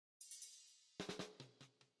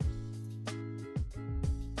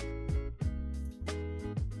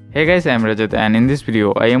Hey guys, I'm Rajat and in this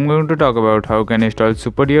video I am going to talk about how you can install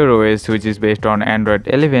SuperiorOs which is based on Android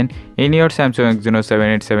 11 in your Samsung Exynos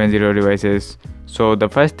 7870 devices. So the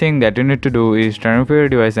first thing that you need to do is turn off your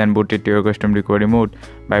device and boot it to your custom recovery mode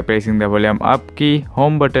by pressing the volume up key,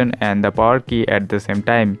 home button and the power key at the same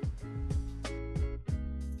time.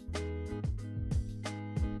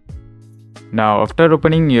 Now after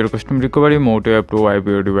opening your custom recovery mode, you have to wipe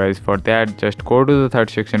your device. For that, just go to the third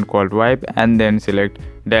section called wipe and then select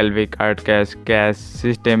Dalvik, Cache,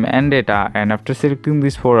 System and Data, and after selecting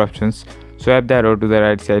these four options, swipe the arrow to the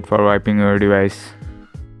right side for wiping your device.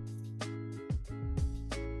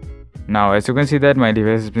 Now as you can see that my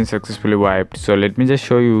device has been successfully wiped, so let me just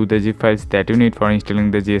show you the zip files that you need for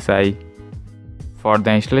installing the GSI. For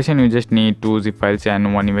the installation, you just need two zip files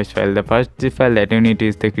and one image file. The first zip file that you need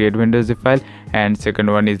is the create window zip file and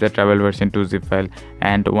second one is the travel version 2 zip file,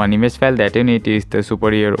 and one image file that you need is the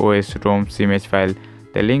SuperiorOs ROMs image file.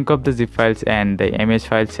 The link of the zip files and the image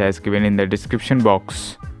files is given in the description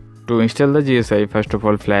box. To install the GSI, first of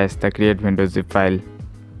all flash the create window zip file.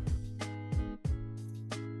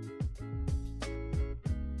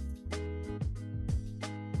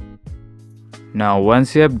 Now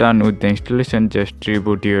once you have done with the installation, just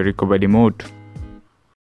reboot your recovery mode.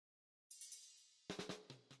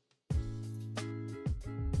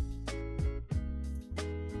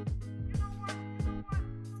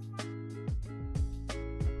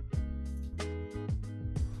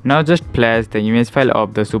 Now just flash the image file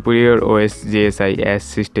of the SuperiorOs GSI as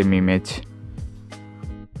system image.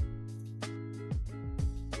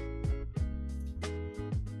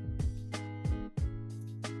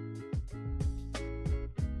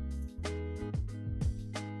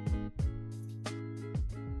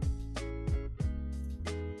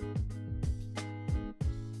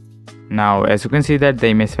 Now as you can see that the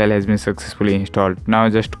image file has been successfully installed. Now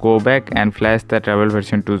just go back and flash the travel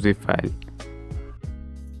version 2 zip file.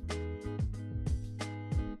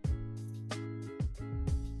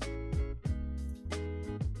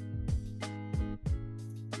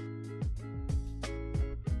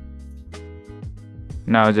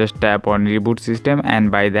 Now just tap on reboot system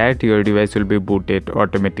and by that your device will be booted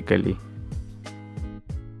automatically.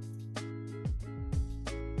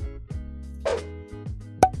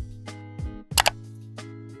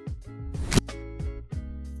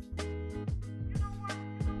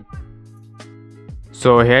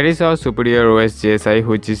 So here is our SuperiorOs GSI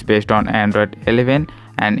which is based on Android 11,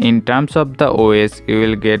 and in terms of the OS you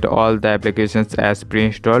will get all the applications as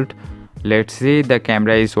pre-installed. Let's see the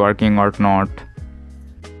camera is working or not.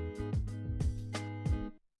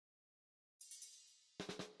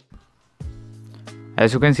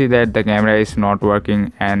 As you can see that the camera is not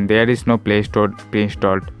working and there is no Play Store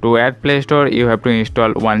pre-installed. To add Play Store you have to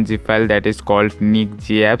install one zip file that is called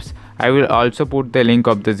NICGApps. I will also put the link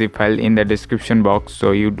of the zip file in the description box,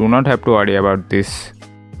 so you do not have to worry about this.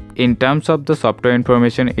 In terms of the software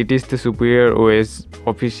information, it is the SuperiorOs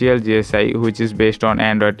official GSI which is based on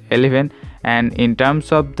Android 11, and in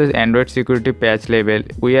terms of the Android security patch level,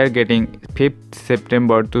 we are getting 5th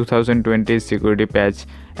September 2020 security patch,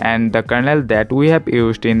 and the kernel that we have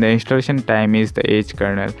used in the installation time is the Edge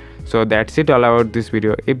kernel. So that's it all about this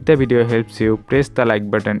video. If the video helps you, press the like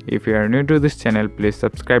button. If you are new to this channel, please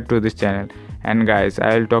subscribe to this channel, and guys,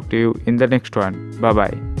 I will talk to you in the next one. Bye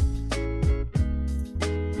bye.